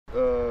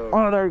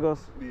Oh, there he goes.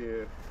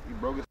 Yeah, he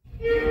broke his.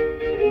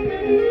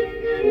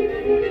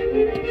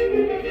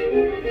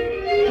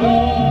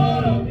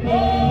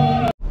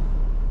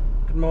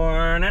 Good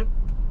morning.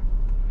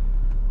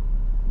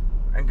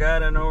 I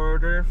got an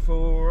order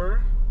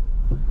for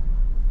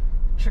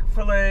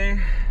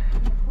Chick-fil-A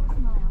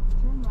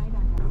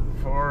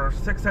for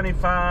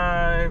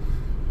 $6.75.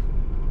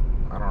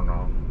 I don't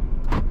know.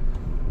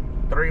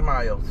 3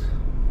 miles.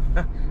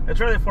 It's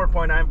really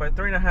 4.9, but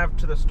 3.5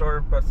 to the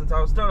store. But since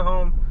I was still at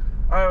home,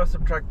 I always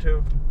subtract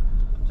 2,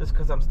 just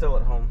because I'm still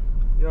at home.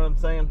 You know what I'm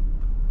saying?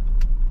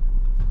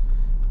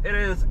 It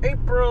is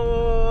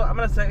April. I'm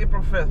gonna say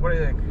April 5th. What do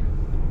you think?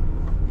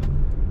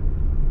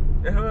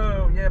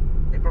 Oh, yep,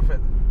 April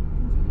 5th.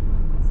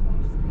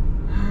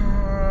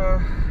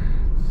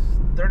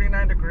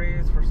 39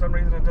 degrees. For some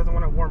reason, it doesn't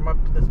want to warm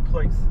up to this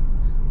place,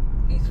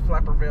 East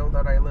Flapperville,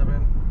 that I live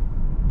in.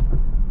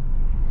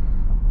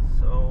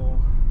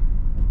 So,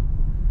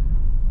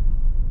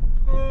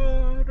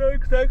 not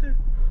exactly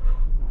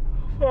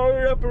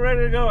fired up and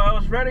ready to go. I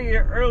was ready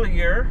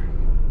earlier,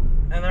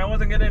 and then I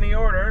wasn't getting any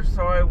orders,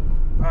 so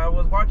I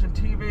was watching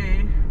TV,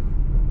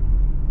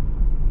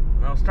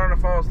 and I was starting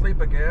to fall asleep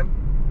again.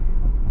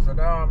 So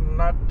now I'm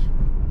not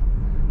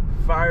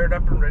fired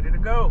up and ready to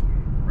go.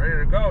 Ready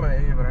to go,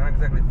 maybe, but I'm not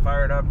exactly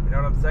fired up. You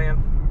know what I'm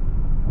saying?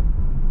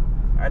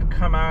 I'd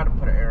come out and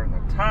put air in the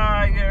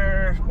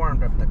tires,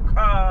 warmed up the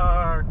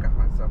car, got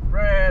myself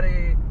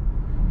ready,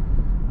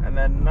 and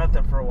then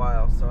nothing for a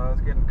while. So I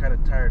was getting kind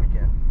of tired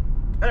again.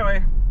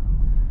 Anyway,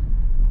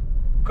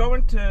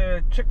 going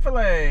to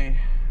Chick-fil-A.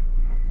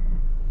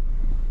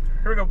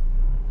 Here we go.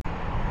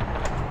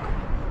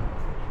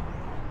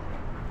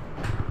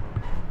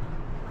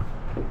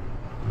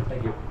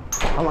 Thank you.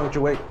 How long did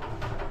you wait?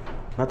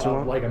 Not too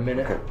long? Like a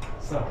minute. Okay.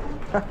 So,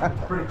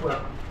 pretty quick.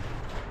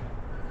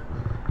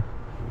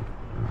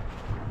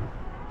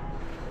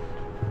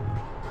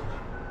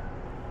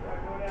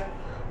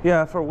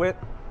 Yeah, for wit.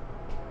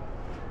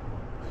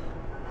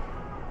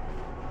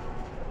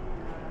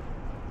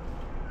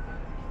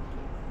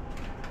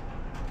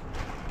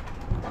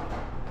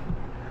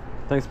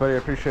 Thanks, buddy. I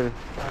appreciate it.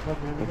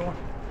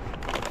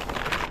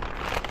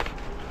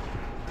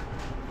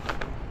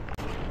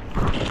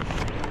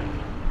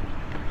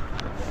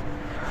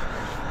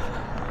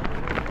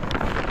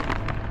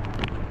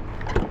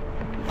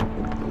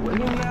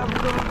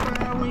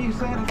 When you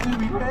said it to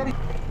be ready.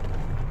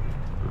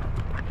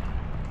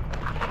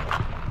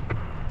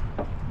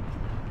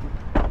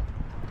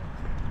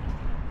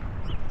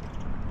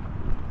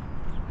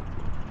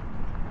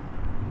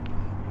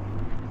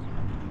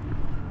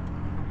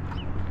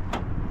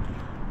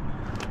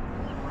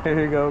 Here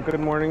you go. Good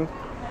morning.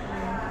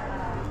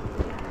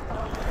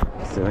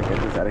 Let's see if I can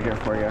get this out of here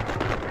for you.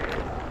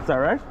 Is that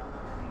right?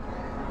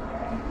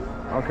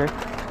 Okay.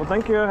 Well,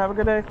 thank you. Have a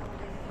good day.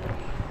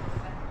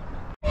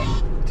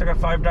 Took a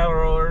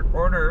 $5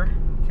 order.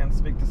 Can't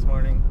speak this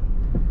morning.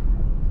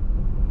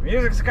 The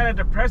music's kind of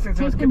depressing,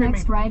 so it's keeping me. Take the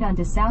next right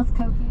onto South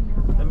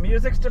Cocaine Mill. The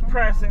music's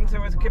depressing,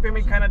 so it's keeping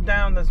me kind of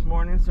down this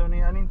morning. So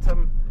I need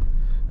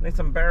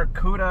some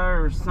Barracuda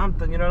or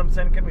something. You know what I'm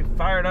saying? Get me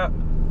fired up.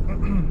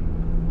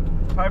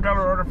 $5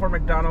 order for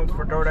McDonald's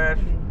for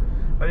DoorDash.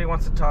 Lady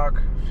wants to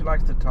talk. She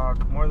likes to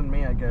talk more than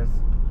me, I guess.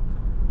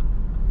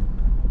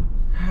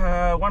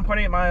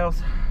 1.8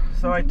 miles,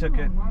 so I took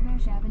it.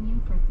 Wabash Avenue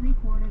for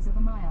 3/4 of a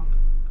mile.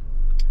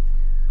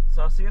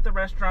 So I'll see you at the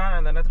restaurant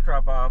and then at the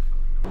drop-off.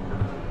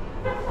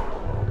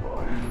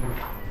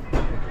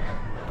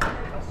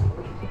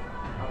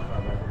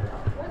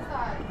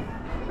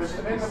 It's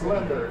in the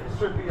blender. It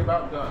should be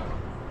about done.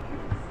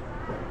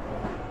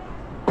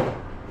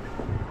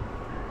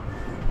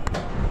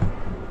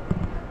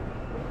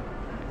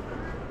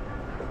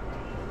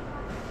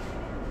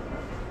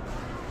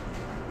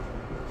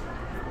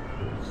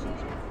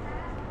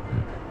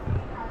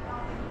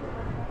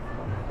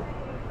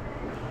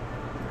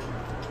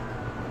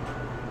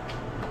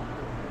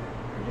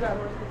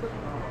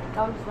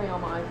 I'm just bringing all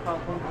my ice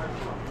coffee.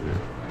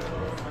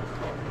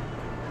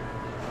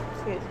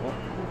 Excuse me.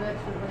 With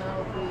extra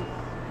vanilla, please.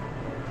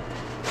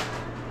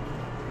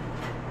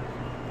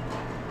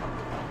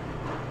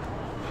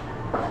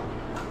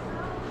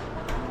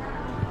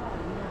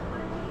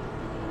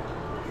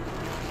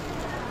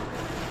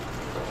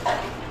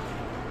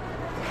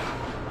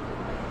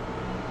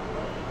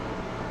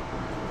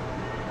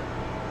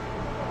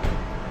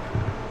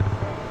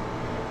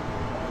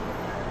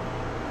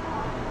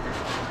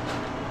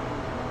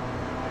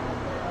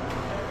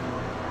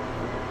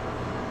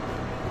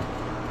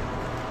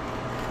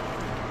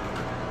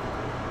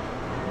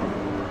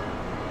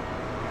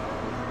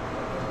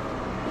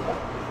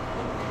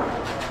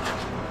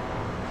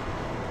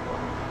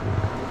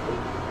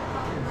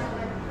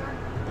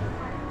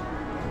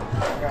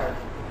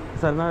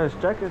 Is that not his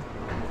jacket?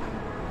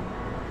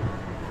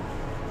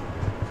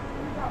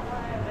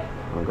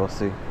 I'll go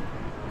see.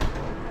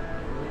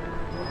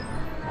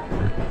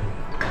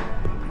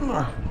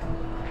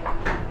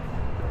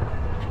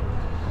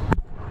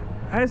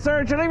 Hey sir,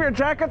 did you leave your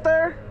jacket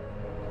there?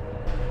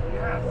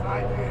 Yes,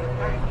 I did.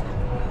 Thank you.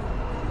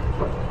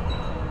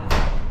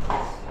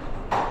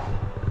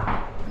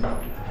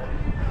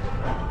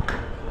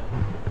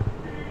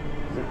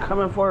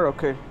 Coming for it?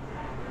 Okay.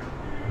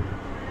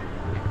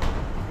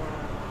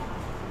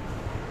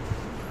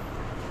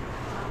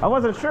 I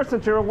wasn't sure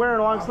since you were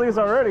wearing long sleeves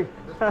already.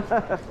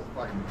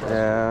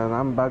 And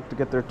I'm about to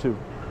get there too.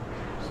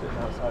 Sitting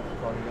outside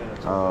for 20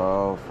 minutes.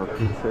 Oh, for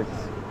Pete's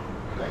sakes.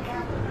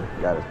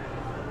 Got it.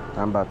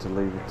 I'm about to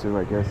leave it too,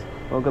 I guess.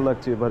 Well, good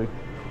luck to you, buddy.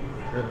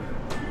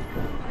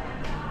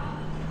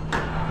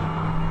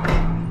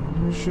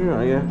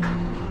 Sure, yeah.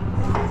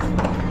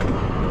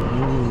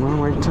 One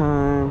wait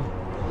time.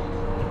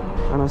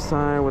 On a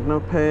sign with no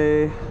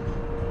pay.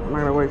 I'm not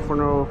gonna wait for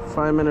no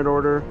 5-minute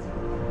order.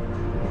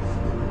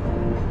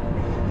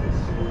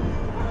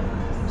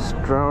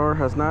 Drawer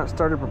has not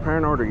started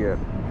preparing order yet.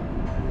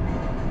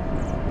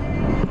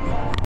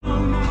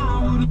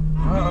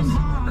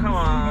 Oh, come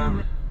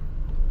on.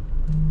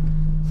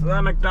 So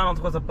that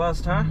McDonald's was a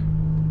bust, huh?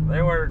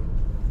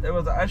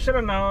 I should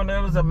have known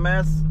it was a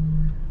mess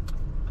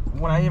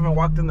when I even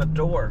walked in the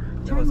door.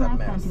 It was a Turn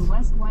left mess. onto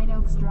West White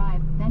Oaks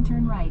Drive, then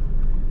turn right.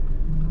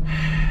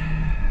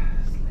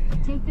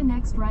 Take the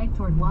next right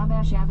toward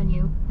Wabash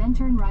Avenue, then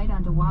turn right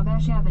onto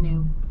Wabash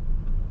Avenue.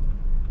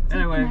 Take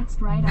Anyway. the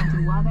next right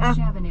onto Wabash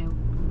Avenue.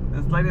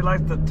 This lady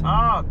likes to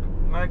talk.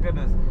 My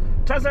goodness.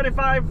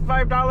 $10.75,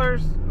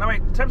 $5. No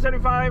wait,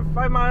 $10.75,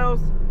 5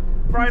 miles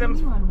for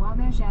items Continue on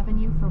Wabash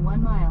Avenue for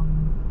 1 mile.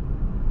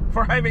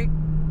 for Hy-Vee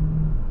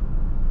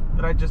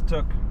that I just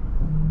took.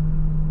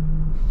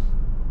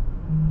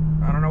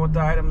 I don't know what the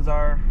items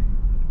are.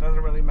 It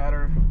doesn't really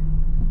matter.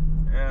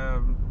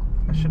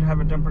 I should have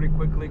it done pretty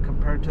quickly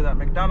compared to that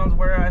McDonald's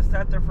where I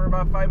sat there for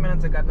about 5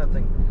 minutes and got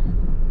nothing.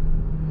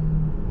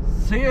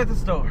 See you at the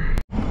store.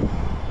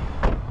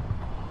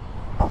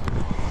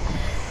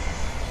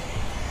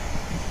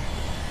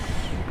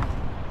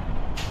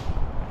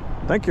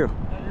 Thank you.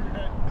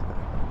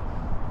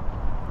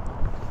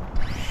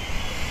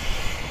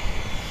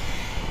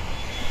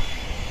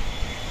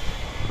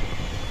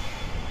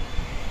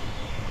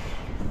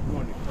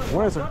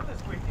 Where is it?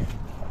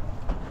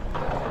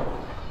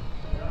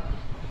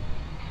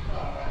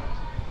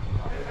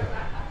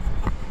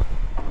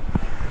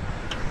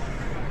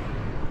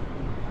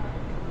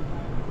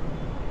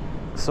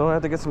 So I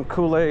had to get some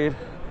Kool-Aid,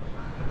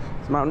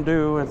 some Mountain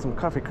Dew, and some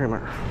coffee creamer.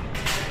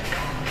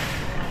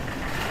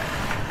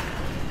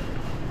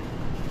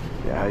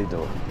 Yeah, how you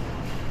doing?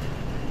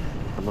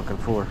 I'm looking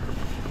for.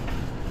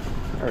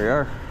 There we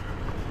are.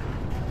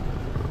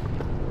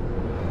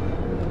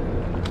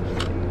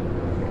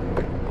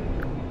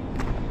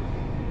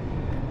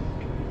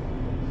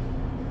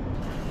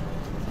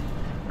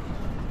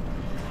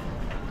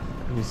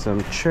 Need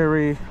some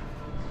cherry.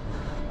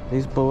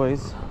 These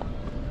boys.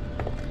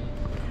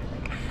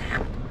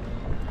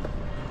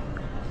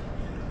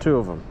 2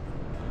 of them.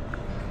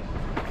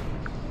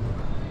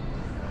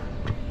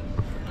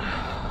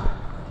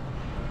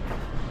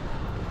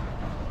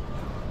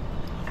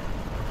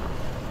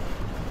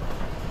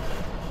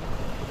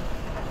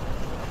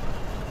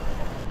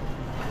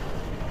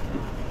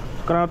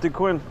 What's going on with you,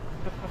 Quinn?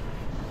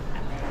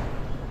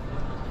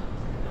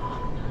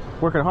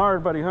 Working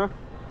hard, buddy, huh?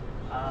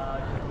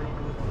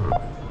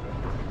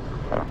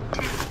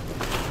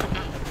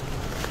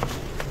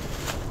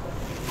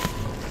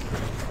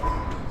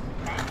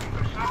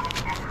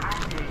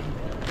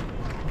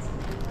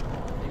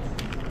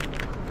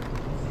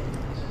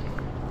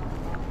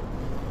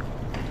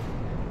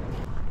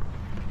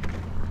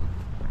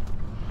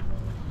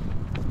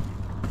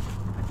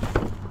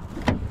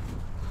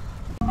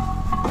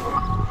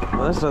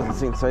 Well, this doesn't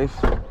seem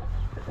safe.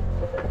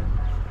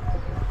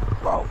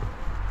 Wow.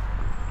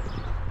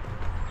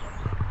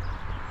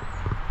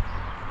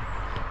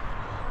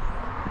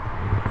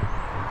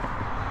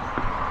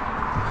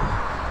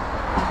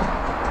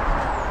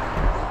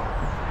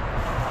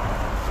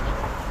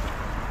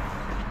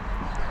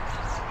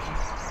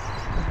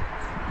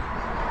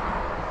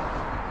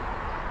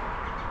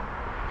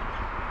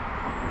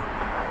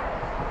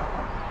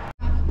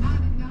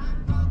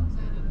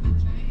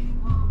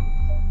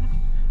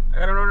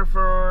 I got an order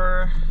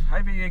for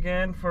Hy-Vee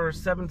again for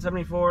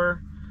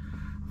 $7.74,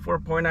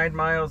 4.9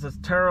 miles. It's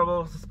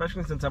terrible,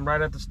 especially since I'm right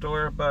at the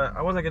store, but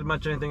I wasn't getting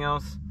much anything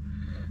else.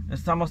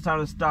 It's almost time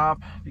to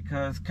stop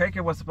because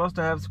KK was supposed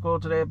to have school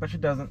today, but she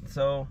doesn't.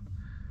 So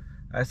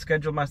I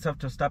scheduled myself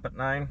to stop at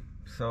 9.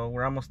 So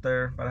we're almost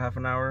there, about a half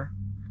an hour.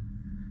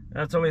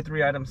 And it's only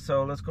 3 items,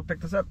 so let's go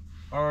pick this up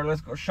or let's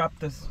go shop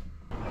this.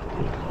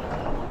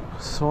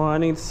 So I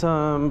need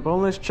some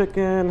boneless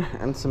chicken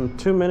and some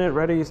 2-minute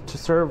ready to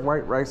serve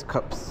white rice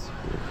cups.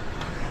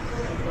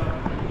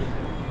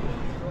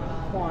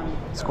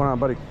 What's going on,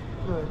 buddy?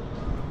 Good.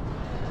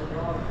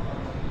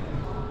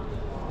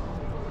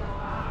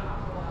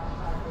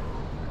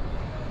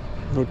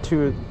 Need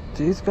 2 of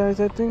these guys,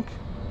 I think.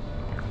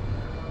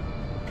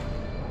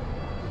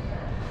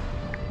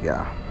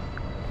 Yeah.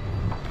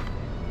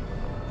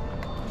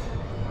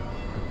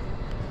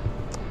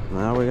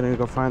 Now we're gonna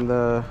go find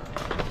the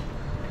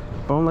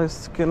boneless,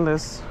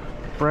 skinless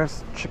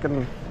breast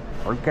chicken,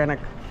 organic,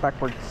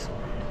 backwards.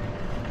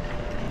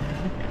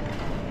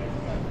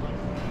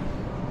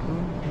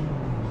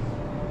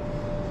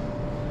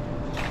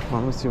 Well,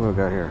 let me see what we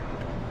got here.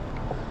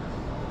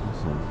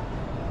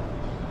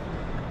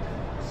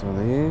 So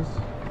these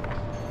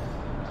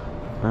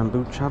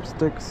bamboo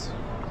chopsticks.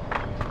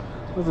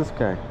 What's this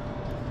guy?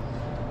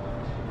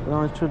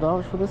 Only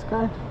 $2 for this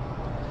guy?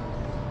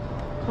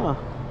 Huh.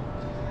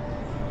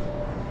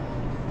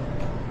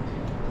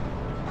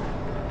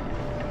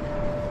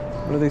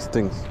 What are these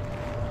things?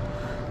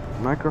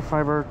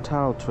 Microfiber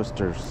towel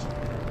twisters.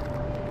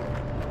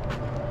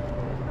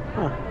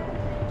 Huh.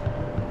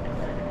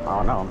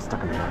 Oh no, I'm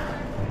stuck in there.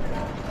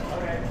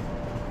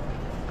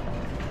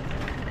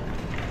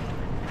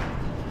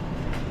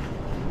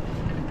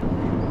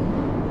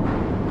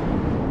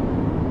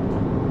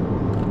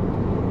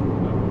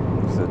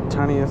 It's the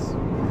tiniest,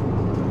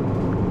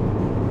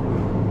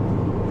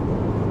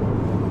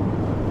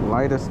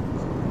 lightest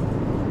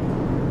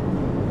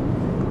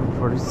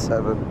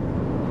 47.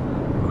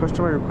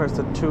 Customer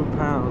requested 2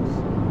 pounds.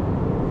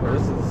 Well,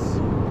 this is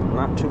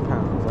not 2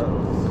 pounds. That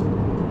was.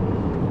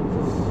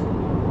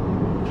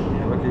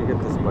 Where can you get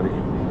this, buddy?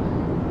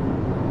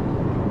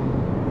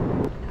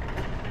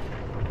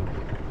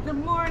 Good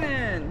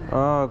morning.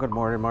 Oh, good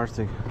morning,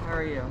 Marcy. How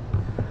are you?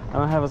 I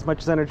don't have as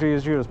much energy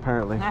as you,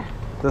 apparently.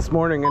 This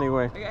morning,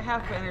 anyway. I got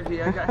half the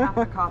energy. I got half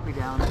the coffee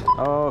down.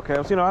 Oh, okay.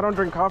 So, you know, I don't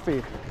drink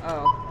coffee.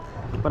 Oh.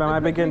 But I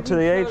might be getting to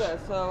the age. Soda,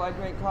 so I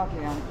drink coffee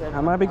now instead.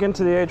 I might be getting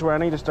to the age where I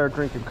need to start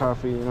drinking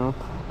coffee, you know?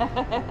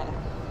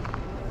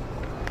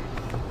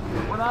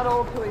 We're not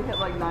old till we hit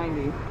like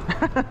 90.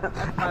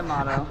 That's my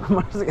motto.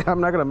 Marcy,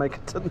 I'm not going to make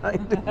it to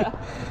 90. I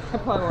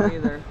probably won't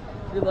either.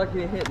 You're lucky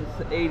to hit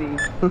 80.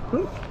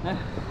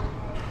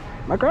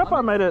 My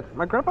grandpa made it.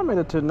 My grandpa made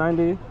it to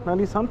 90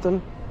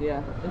 something.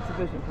 Yeah,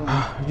 insufficient for me.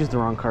 I used the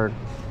wrong card.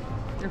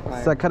 You're fine.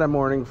 It's that kind of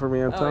morning for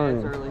me, I'm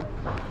telling yeah, it's you. early.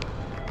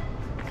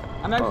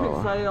 I'm actually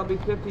excited. I'll be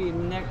 50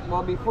 next. Well,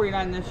 I'll be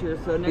 49 this year,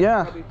 so next year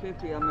I'll be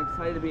 50. I'm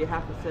excited to be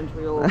half a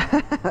century old.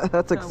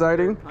 That's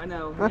exciting. Weird. I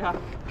know. Yeah,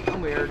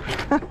 I'm weird.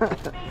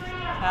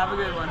 Have a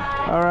good one.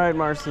 All right,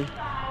 Marcy.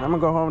 I'm gonna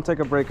go home and take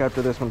a break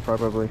after this one,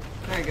 probably.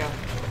 There you go.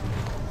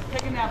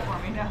 Take a nap for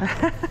me now.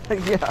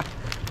 Yeah,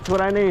 that's what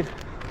I need.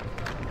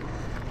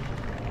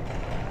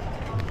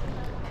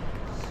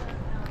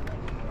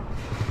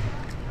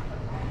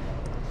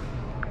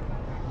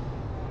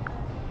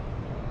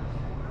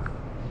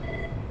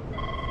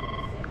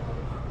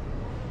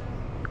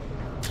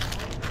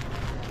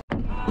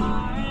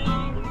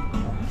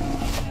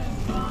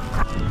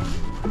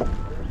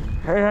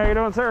 Hey, how you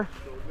doing, sir?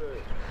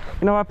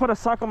 You know, I put a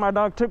sock on my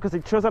dog too because he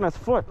chews on his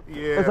foot.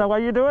 Yeah. Is that why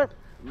you do it?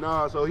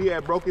 Nah, so he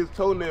had broke his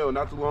toenail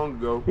not too long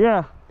ago.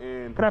 Yeah.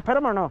 And Can I pet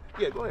him or no?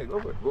 yeah, go ahead, go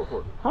for it. Go for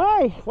it.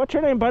 Hi, what's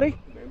your name, buddy?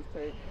 His name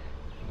is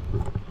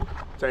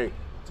Tank.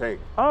 Tank.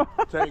 Oh.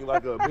 Tank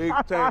like a big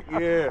tank,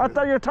 yeah. I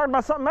thought you were talking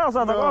about something else.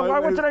 I was like, oh, why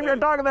would you name your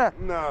dog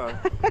that? Nah.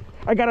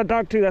 I got a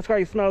dog too. That's why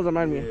he smells on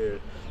me. Yeah.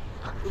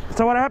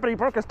 So what happened? He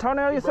broke his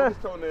toenail, you He said?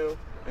 broke his toenail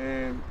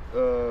and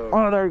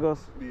Oh, there he goes.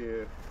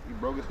 yeah, he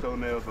broke his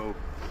toenail, so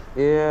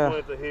Yeah. he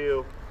wanted to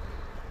heal.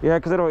 Yeah,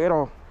 because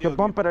he'll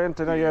bump it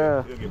into the,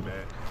 yeah. He'll get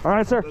mad. All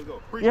right, sir. Let's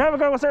go. You have a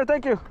good one, sir.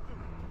 Thank you.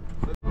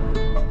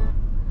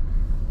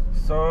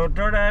 So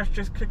DoorDash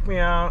just kicked me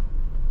out.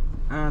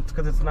 It's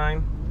because it's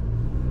 9.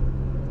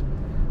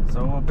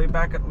 So we'll be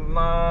back at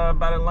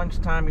about at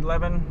lunchtime,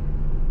 11.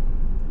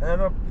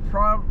 It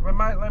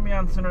might let me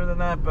on sooner than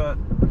that, but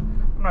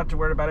I'm not too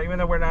worried about it, even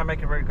though we're not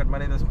making very good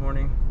money this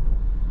morning.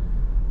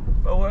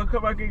 But we'll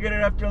come back and get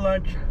it after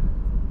lunch.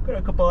 Got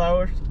a couple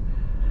hours.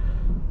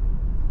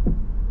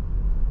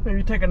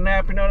 Maybe take a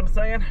nap, you know what I'm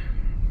saying?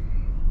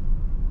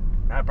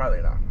 Nah,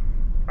 probably not.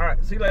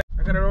 Alright, see you later.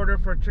 I got an order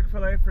for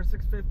Chick-fil-A for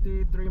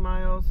 $6.50, 3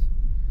 miles.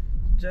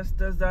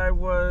 Just as I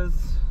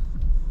was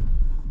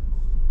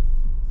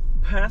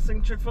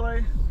passing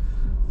Chick-fil-A.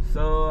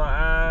 So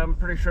I'm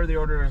pretty sure the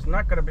order is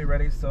not going to be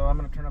ready, so I'm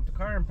going to turn off the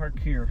car and park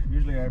here.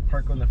 Usually I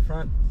park on the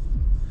front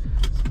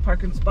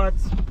parking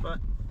spots, but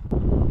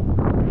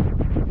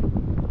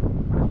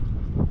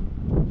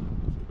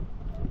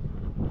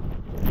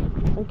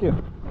thank you.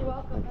 You're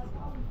welcome.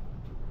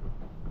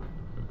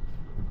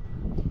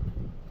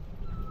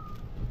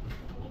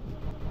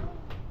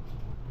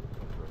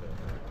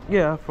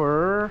 Yeah,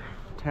 for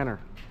Tanner.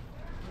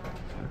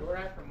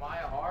 DoorDash from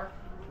Maya Hart.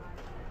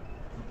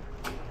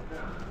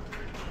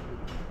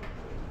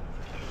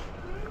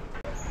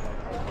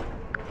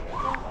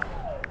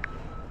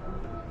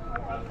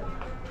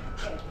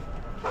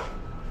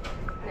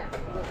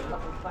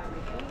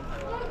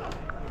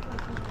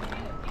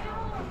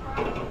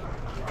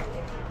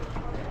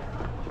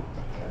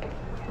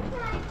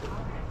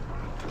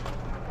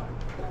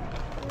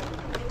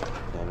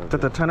 Is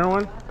that the Tanner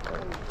one?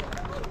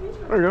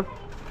 There you go.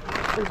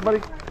 Thanks,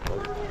 buddy.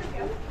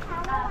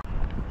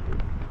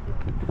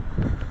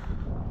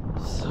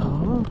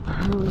 So,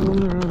 apparently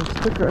they're on a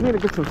sticker. I need to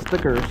get some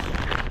stickers.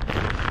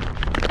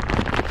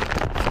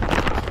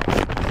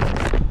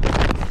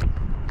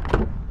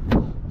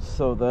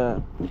 So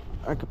that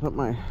I could put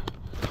my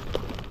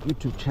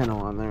YouTube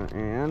channel on there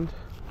and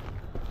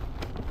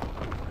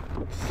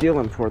seal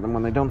them for them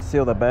when they don't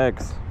seal the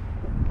bags.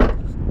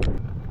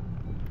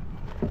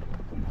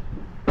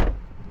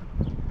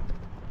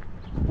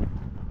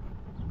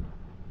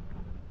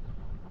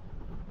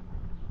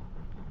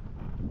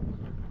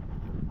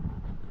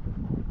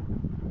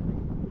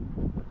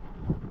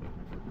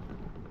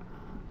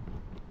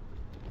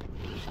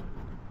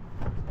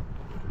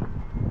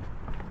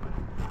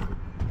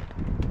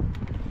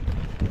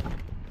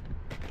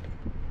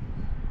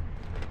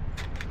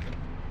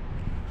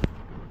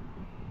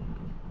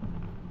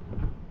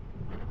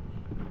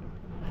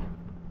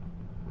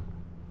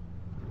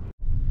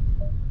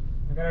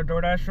 Got a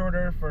DoorDash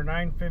order for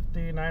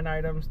 $9.50, 9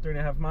 items,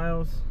 3.5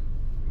 miles.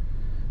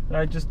 That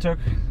I just took.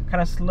 Kind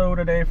of slow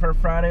today for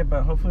Friday,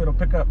 but hopefully it'll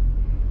pick up.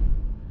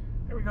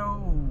 Here we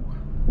go.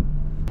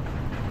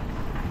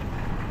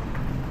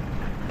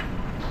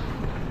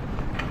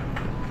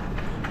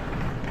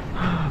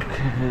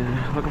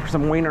 Okay, looking for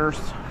some wieners.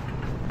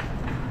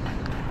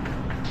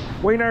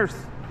 Wieners.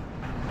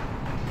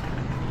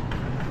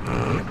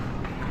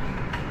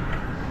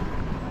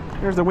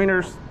 Here's the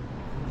wieners.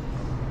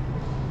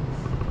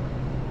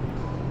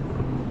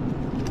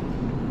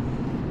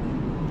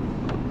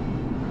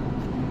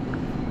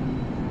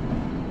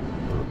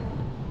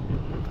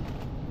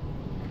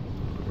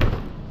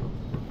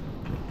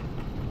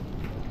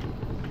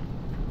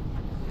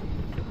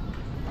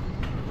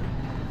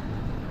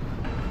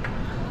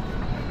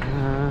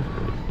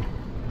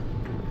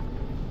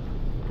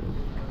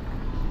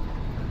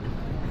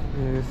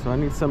 Okay, so I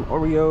need some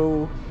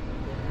Oreo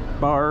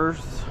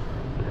bars.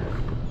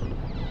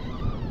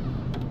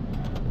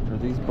 For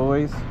these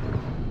boys.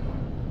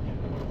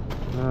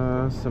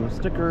 Some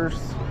stickers.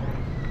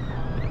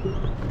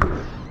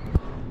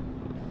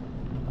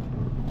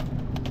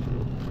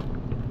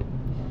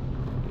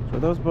 For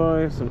those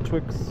boys, some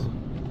Twix.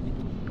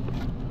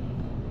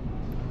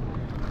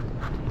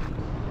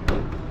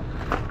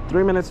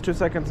 Three minutes, 2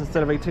 seconds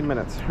instead of 18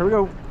 minutes. Here we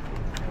go.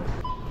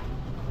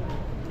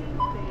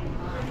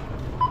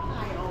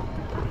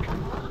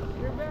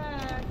 You're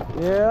back.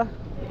 Yeah.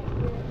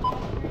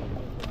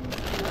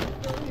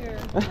 Still here.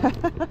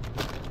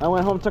 I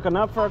went home, took a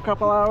nap for a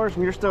couple hours,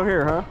 and you're still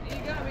here, huh? You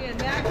got me a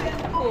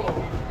napkin?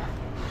 Cool.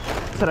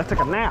 Said I took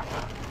a nap.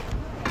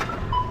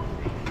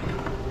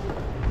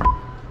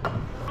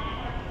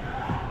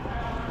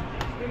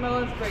 3 my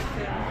lunch break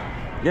soon.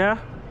 Yeah?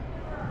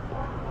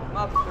 I'm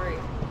up 3.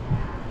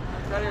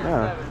 Got here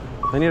Yeah. at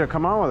 7. They need to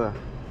come on with it.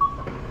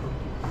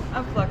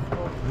 I'm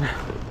flexible.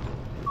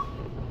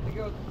 We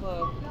go with the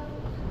club.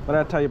 What did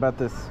I tell you about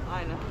this?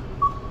 I know.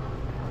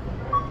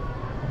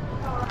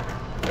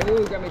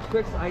 Ooh, got me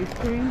Twix ice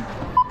cream.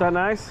 Is that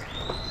nice?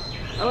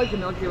 I like the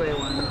Milky Way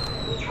one.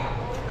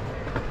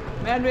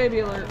 Mad baby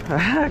alert.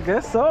 I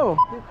guess so.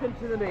 Just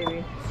picture the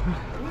baby.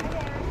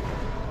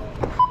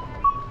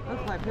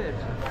 That's my pitch.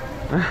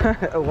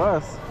 It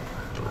was.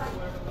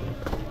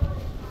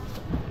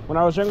 When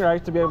I was younger, I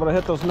used to be able to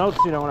hit those notes,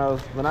 you know,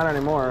 but not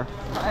anymore.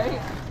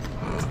 Right?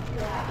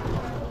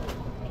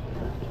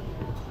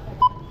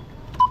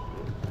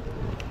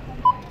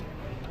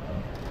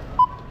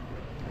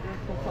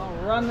 I'll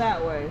run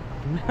that way.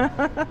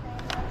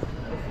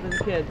 This is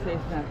the kid,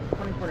 taste snack,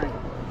 24.90.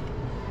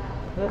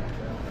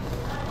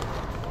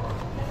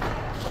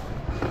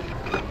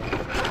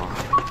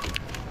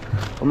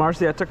 Well,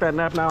 Marcy, I took that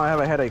nap now. I have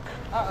a headache.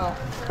 Uh-oh.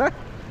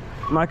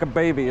 I'm like a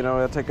baby, you know.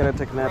 I gotta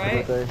take a nap Right?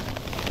 every day.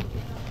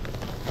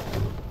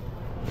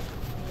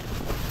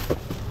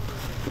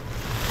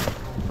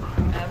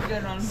 Have a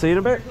good one. See you in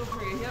a bit. Feel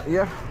free. Yep.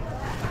 Yeah.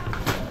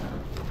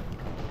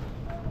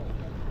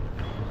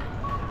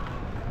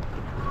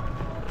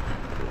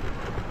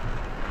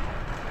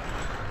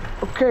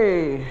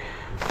 Okay.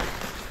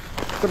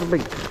 Go to the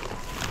beach.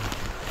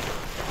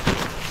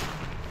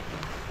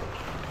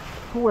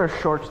 Who wears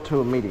shorts to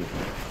a meeting?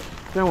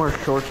 You don't wear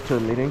shorts to a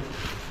meeting. You know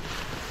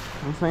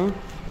what I'm saying?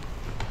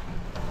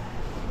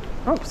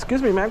 Oh,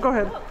 excuse me, man. Go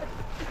ahead.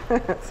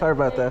 Sorry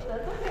about that.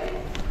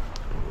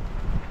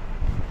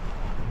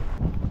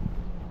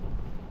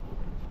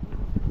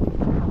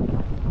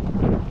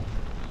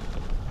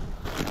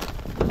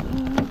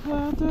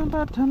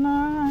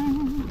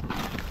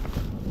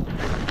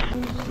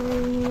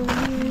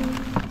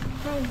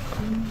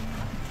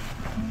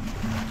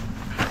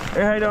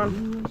 Hey, how you doing?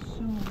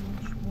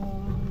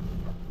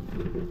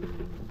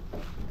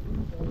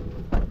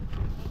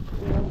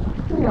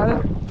 You got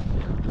it.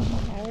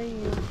 How are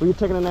you? Were you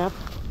taking a nap?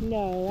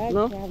 No, actually,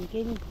 No? I'm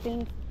getting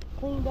things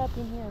cleaned up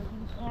in here.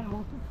 These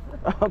animals.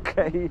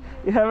 Okay.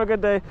 You have a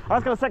good day. I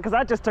was gonna say because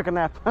I just took a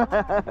nap.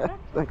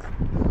 Thanks.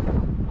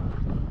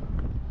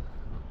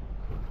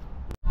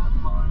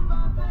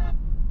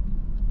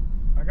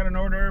 I got an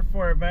order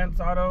for Advance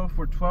Auto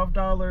for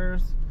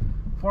 $12,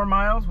 4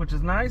 miles, which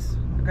is nice.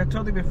 Like I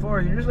told you before,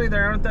 usually they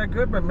aren't that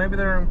good, but maybe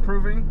they're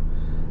improving.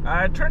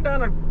 I turned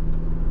down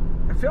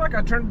I feel like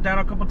I turned it down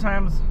a couple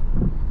times.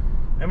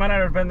 It might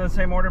not have been the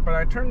same order, but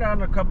I turned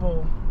down a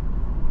couple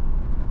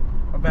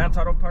Advance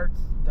Auto parts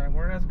that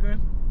weren't as good.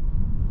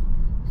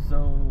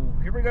 So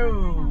here we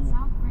go.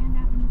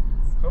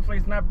 Hopefully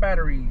it's not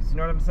batteries, you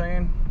know what I'm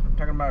saying? I'm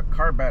talking about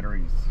car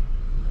batteries.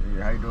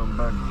 Hey, how you doing,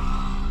 bud?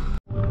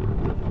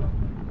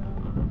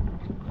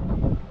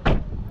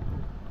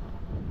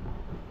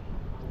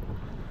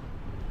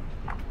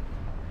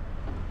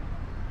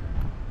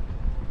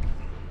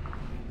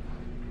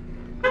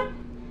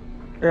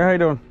 Hey, how you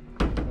doing?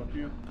 Help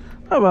you?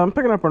 Oh, well, I'm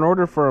picking up an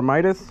order for a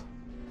Midas.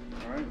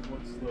 Alright,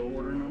 what's the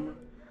order number?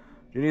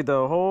 Do you need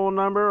the whole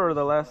number or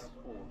the last?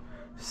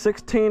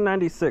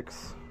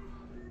 1696.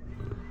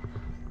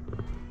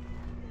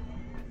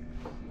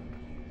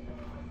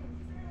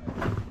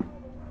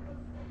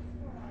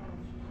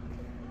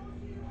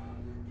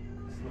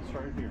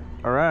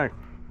 All right.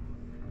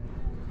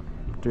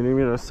 Do you need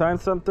me to sign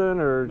something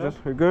or just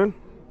you're good?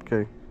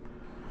 Okay.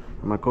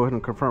 I'm gonna go ahead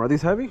and confirm. Are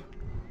these heavy?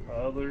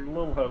 They're a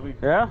little heavy.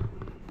 Yeah.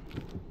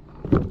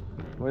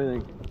 What do you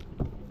think?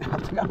 I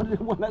think I'm gonna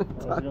do one at a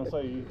time. I was gonna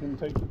say you can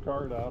take the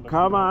card out.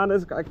 Come on,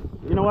 this guy.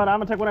 You know what? I'm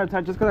gonna take one at a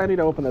time just because I need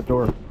to open that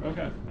door.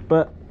 Okay.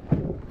 But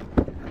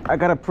I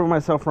gotta prove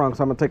myself wrong,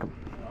 so I'm gonna take them.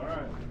 All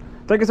right.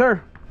 Thank you,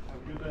 sir. Have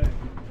a good day.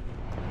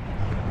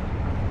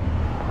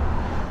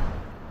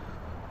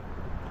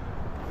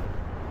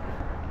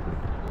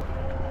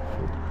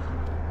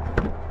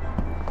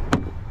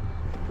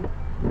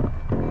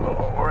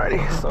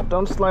 Alrighty, so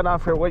don't slide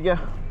off here, would ya?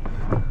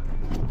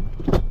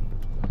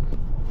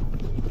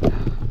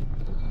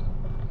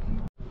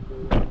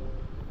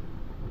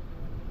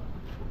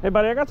 Hey,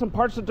 buddy, I got some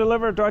parts to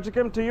deliver. Do I just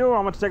give them to you, or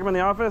I'm going to take them in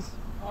the office?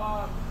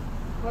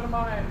 Put them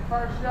on a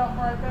first shelf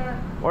right there.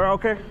 Or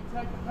okay. You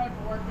take the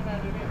paperwork and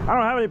add it in. I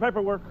don't have any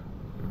paperwork.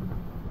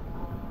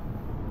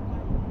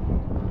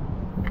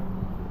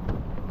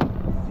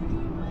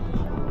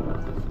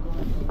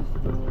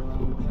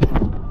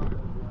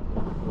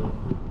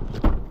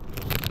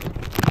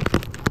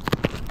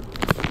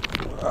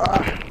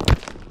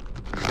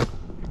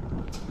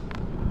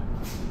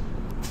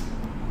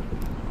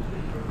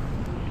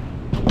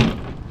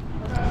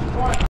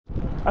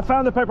 I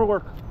found the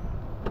paperwork.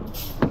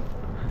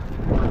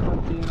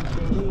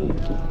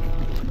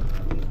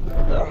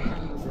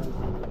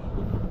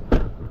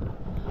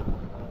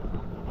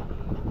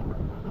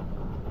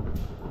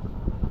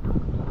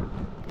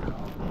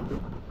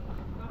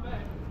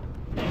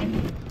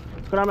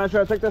 Can I make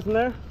sure I take this in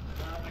there?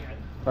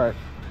 All right.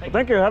 Well,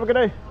 thank you. Have a good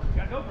day.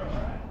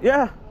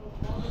 Yeah.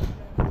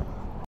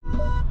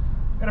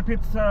 Got a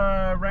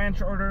pizza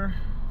ranch order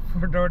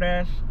for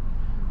DoorDash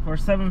for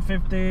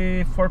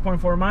 $7.50,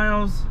 4.4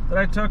 miles that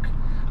I took.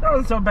 That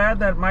wasn't so bad,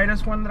 that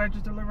Midas one that I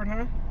just delivered,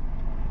 huh?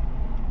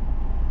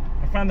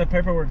 I found the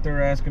paperwork they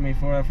were asking me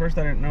for. At first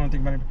I didn't know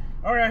anything about it.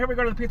 All right, here we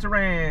go to the pizza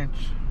ranch.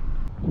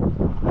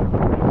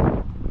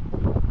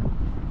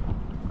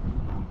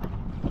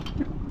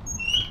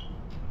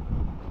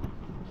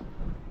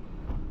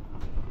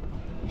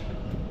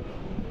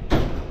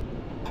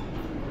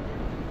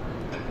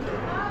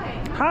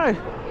 Hi,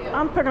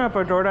 I'm picking up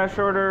a DoorDash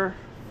order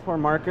for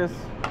Marcus.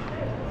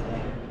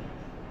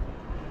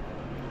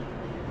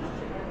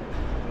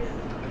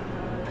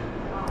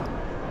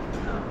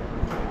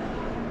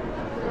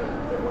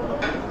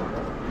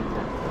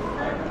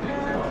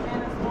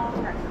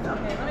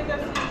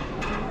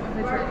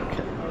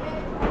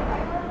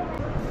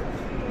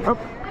 Oh,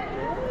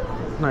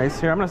 nice.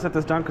 Here, I'm gonna set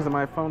this down because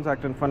my phone's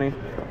acting funny.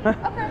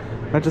 Okay.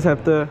 I just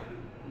have to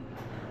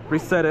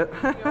reset it.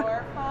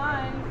 You're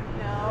fine.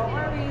 No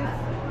worries.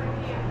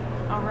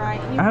 All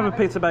right. I have a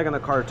pizza bag in the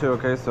car too,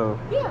 okay, so.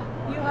 Yeah.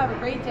 You have a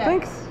great day.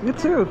 Thanks. You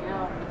too.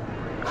 Yeah.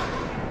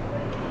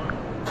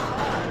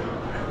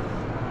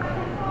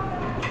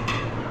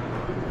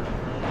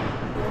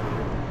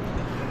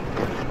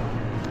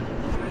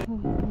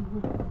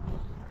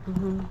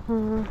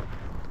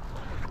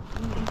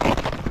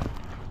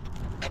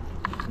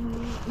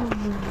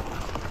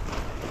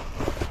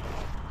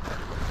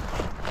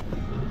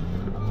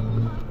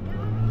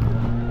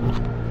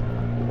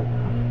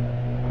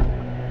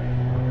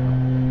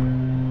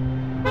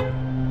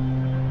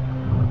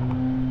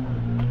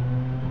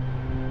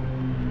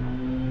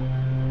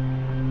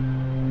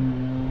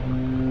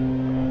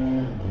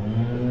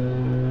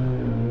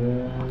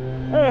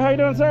 Hey, how you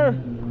doing, sir?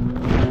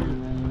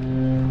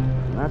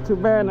 Not too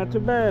bad, not too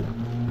bad.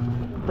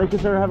 Thank you,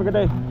 sir. Have a good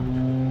day.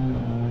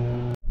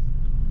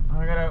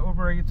 I got an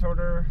Uber Eats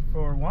order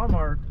for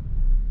Walmart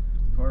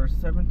for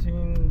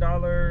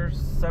 $17,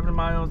 7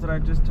 miles that I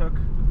just took.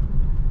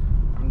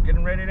 I'm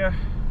getting ready to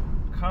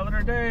call it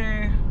a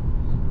day,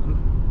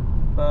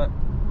 but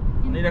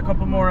I need a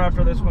couple more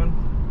after this one.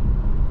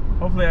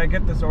 Hopefully I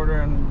get this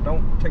order and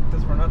don't take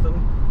this for nothing.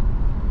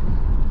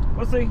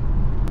 We'll see.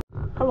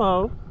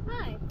 Hello.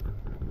 Hi.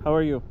 How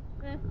are you?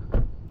 Eh,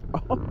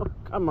 Oh,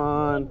 come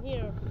on. I'm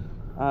here.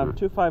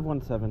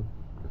 2517.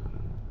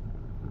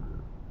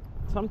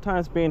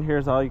 Sometimes being here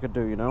is all you could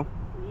do, you know?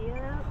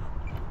 Yep.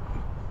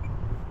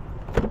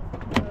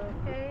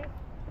 Okay.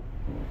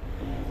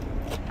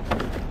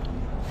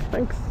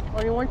 Thanks.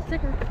 Or you want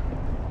sticker?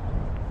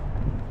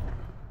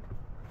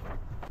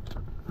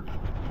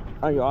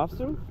 Are you off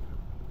soon?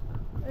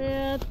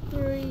 At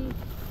 3. You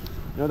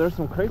know, there's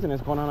some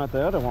craziness going on at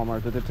the other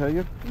Walmart. Did they tell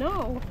you? No,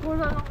 what's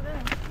going on over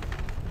there?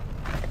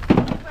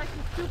 Back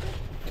to stupid?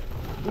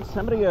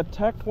 Somebody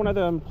attacked one of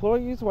the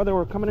employees while they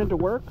were coming into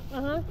work.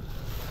 Uh-huh.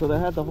 So they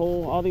had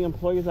all the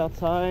employees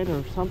outside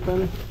or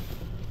something.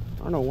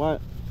 I don't know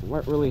what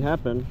really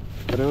happened,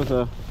 but it was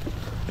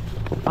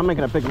I'm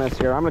making a big mess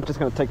here. I'm just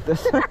gonna take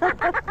this. It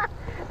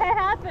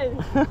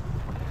happens.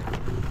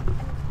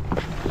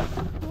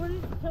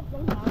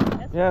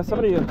 Yeah,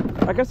 somebody,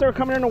 I guess they were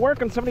coming into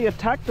work and somebody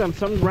attacked them.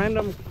 Some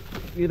random,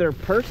 either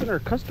person or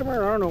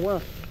customer, I don't know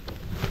what.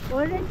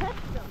 What did they touch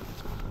them?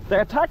 They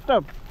attacked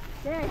them.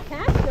 They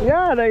attacked them?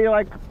 Yeah, they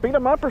like beat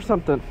them up or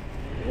something.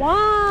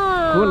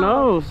 Wow. Who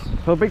knows?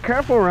 So be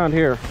careful around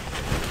here.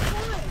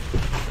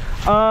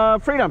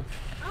 Freedom.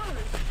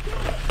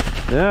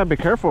 Yeah, be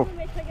careful.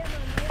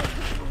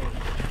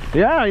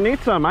 Yeah, I need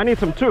some. I need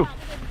some too.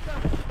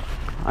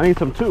 I need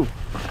some too.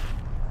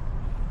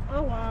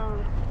 Oh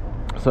wow.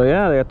 So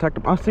yeah, they attacked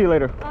them. I'll see you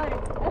later.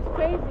 That's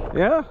crazy.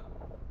 Yeah.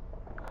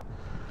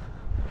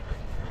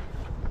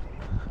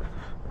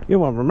 You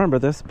won't remember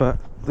this, but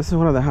this is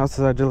one of the houses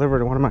I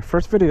delivered in one of my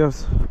first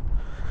videos.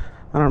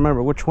 I don't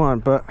remember which one,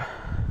 but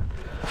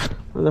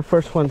one of the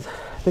first ones.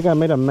 I think I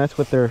made a mess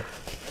with their,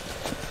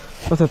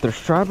 was it their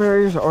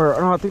strawberries, or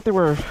no, I think they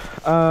were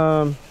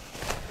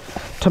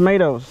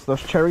tomatoes,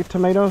 those cherry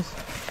tomatoes.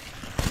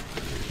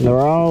 And they were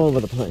all over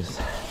the place.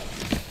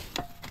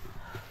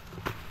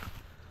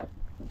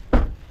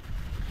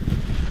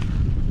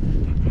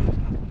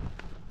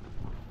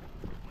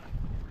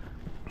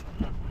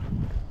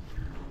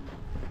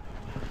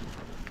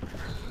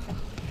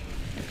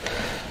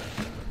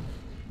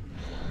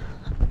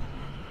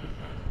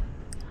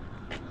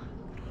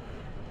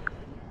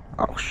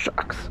 Oh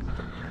shucks,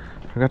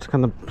 I forgot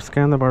to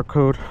scan the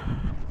barcode.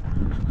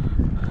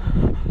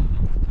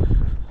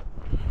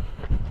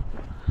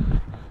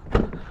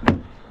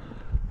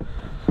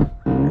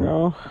 There you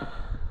go.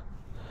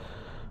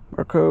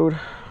 Barcode.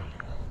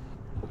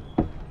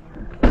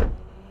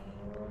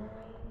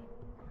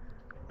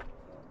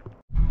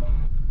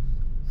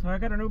 So I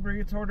got an Uber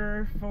Eats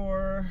order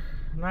for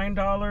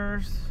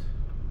 $9.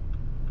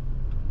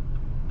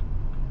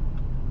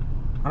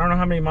 I don't know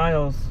how many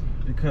miles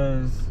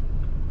because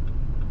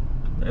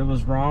it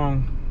was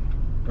wrong.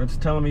 It's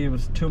telling me it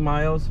was 2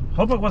 miles.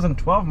 Hope it wasn't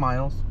 12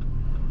 miles.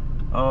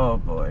 Oh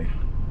boy.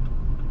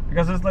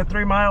 Because it's like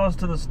 3 miles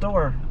to the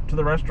store, to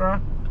the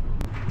restaurant.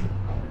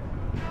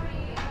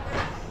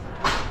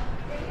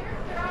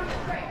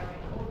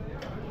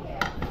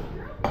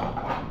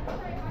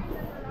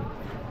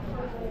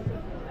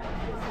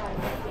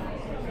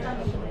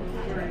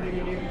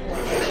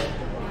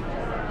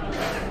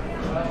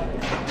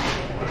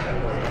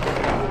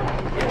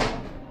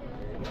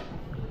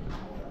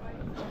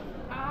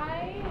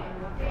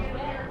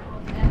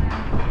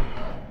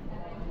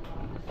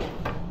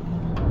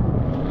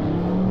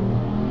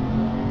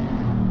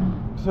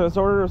 So his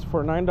order was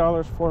for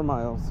 $9, 4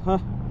 miles, huh?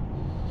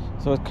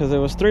 So because it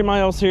was 3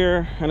 miles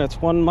here and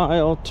it's 1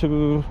 mile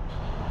to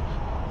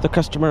the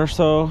customer,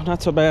 so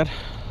not so bad.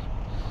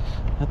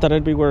 I thought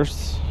it'd be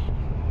worse.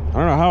 I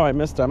don't know how I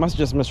missed it. I must have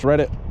just misread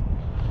it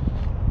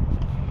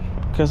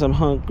because I'm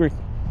hungry.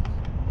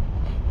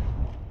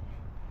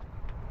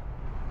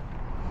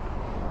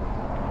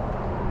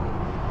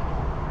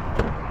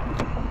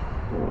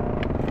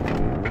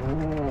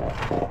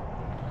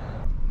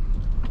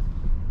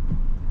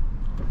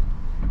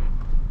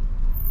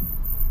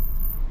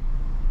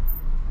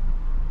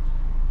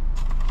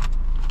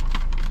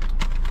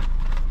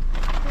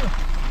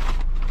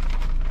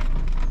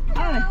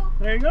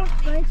 There you go.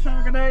 Thanks.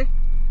 Have a good day.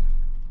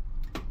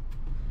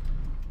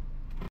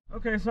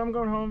 Okay, so I'm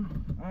going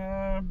home.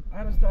 I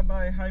had to stop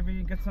by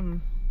Hy-Vee, get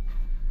some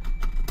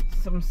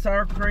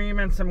sour cream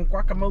and some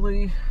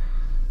guacamole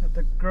that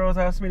the girls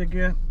asked me to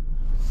get.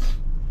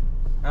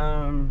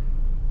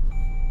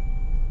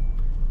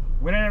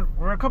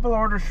 We're a couple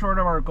orders short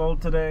of our goal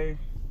today.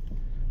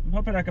 I'm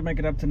hoping I can make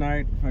it up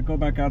tonight. If I go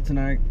back out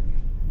tonight,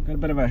 got a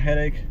bit of a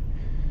headache.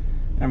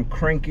 I'm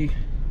cranky,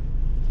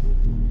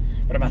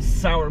 but I'm a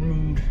sour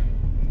mood.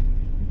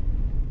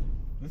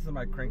 This is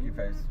my cranky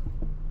face.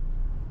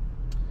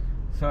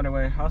 So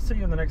anyway, I'll see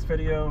you in the next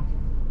video.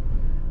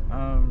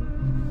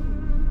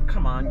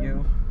 Come on,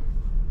 you.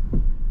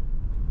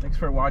 Thanks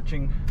for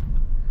watching,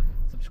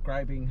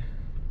 subscribing,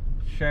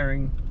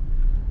 sharing,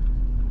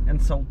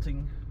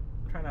 insulting.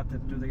 Try not to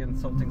do the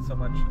insulting so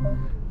much,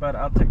 but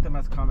I'll take them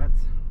as comments.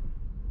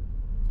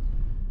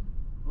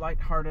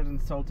 Light-hearted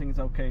insulting is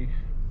okay.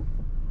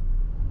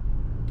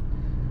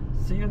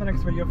 See you in the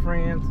next video,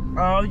 friends.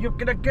 Oh, you're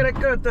gonna get it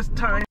good this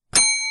time.